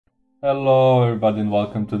Hello everybody and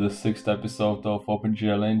welcome to the 6th episode of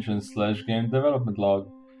OpenGL engine / game development log.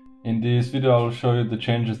 In this video I will show you the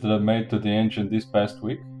changes that I've made to the engine this past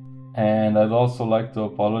week, and I'd also like to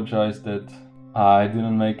apologize that I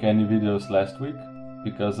didn't make any videos last week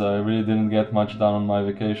because I really didn't get much done on my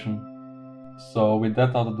vacation. So with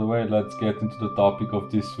that out of the way, let's get into the topic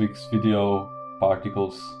of this week's video: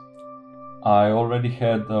 particles. I already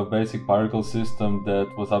had a basic particle system that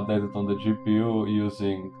was updated on the GPU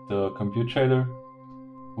using the compute shader,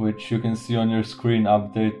 which you can see on your screen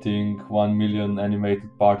updating 1 million animated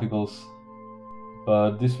particles.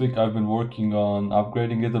 But this week I've been working on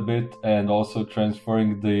upgrading it a bit and also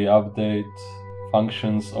transferring the update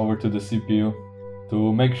functions over to the CPU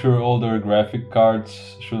to make sure older graphic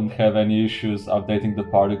cards shouldn't have any issues updating the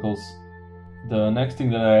particles. The next thing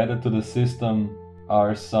that I added to the system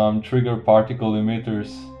are some trigger particle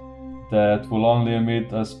emitters that will only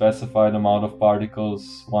emit a specified amount of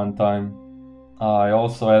particles one time. I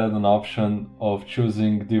also added an option of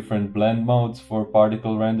choosing different blend modes for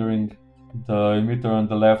particle rendering. The emitter on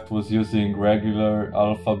the left was using regular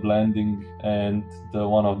alpha blending and the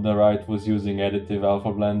one on the right was using additive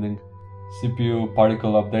alpha blending. CPU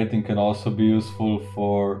particle updating can also be useful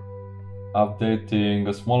for updating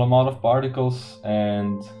a small amount of particles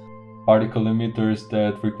and particle emitters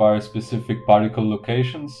that require specific particle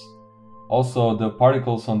locations. Also, the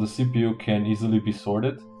particles on the CPU can easily be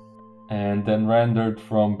sorted and then rendered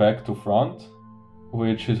from back to front,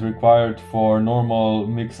 which is required for normal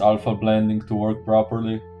mix alpha blending to work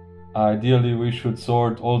properly. Ideally, we should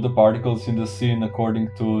sort all the particles in the scene according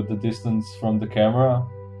to the distance from the camera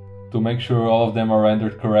to make sure all of them are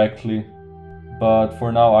rendered correctly, but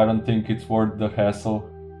for now I don't think it's worth the hassle.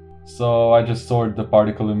 So I just sort the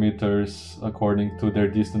particle emitters according to their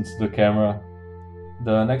distance to the camera.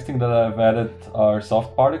 The next thing that I've added are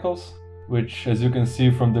soft particles, which, as you can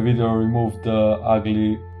see from the video, remove the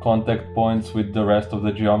ugly contact points with the rest of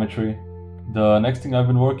the geometry. The next thing I've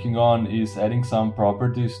been working on is adding some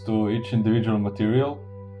properties to each individual material.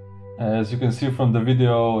 As you can see from the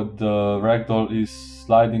video, the ragdoll is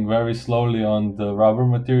sliding very slowly on the rubber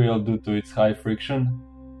material due to its high friction.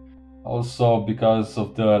 Also, because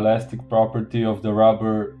of the elastic property of the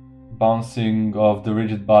rubber, bouncing of the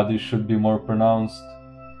rigid body should be more pronounced.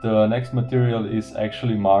 The next material is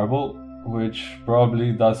actually marble, which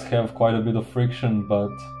probably does have quite a bit of friction, but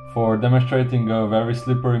for demonstrating a very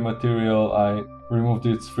slippery material I removed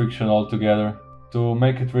its friction altogether to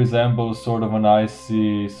make it resemble sort of an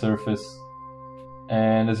icy surface.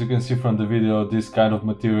 And as you can see from the video, this kind of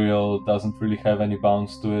material doesn't really have any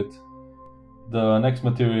bounce to it. The next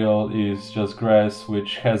material is just grass,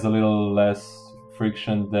 which has a little less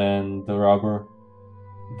friction than the rubber.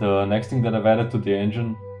 The next thing that I've added to the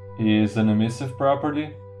engine is an emissive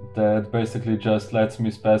property that basically just lets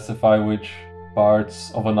me specify which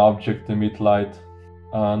parts of an object emit light.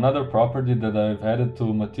 Another property that I've added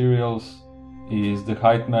to materials is the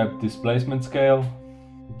height map displacement scale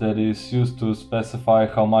that is used to specify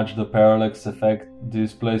how much the parallax effect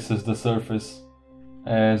displaces the surface.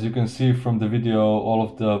 As you can see from the video, all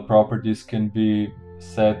of the properties can be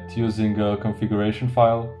set using a configuration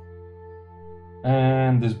file.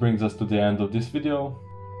 And this brings us to the end of this video.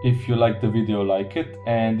 If you liked the video, like it,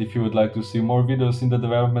 and if you would like to see more videos in the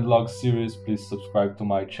development log series, please subscribe to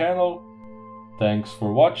my channel. Thanks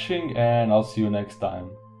for watching and I'll see you next time.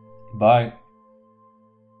 Bye!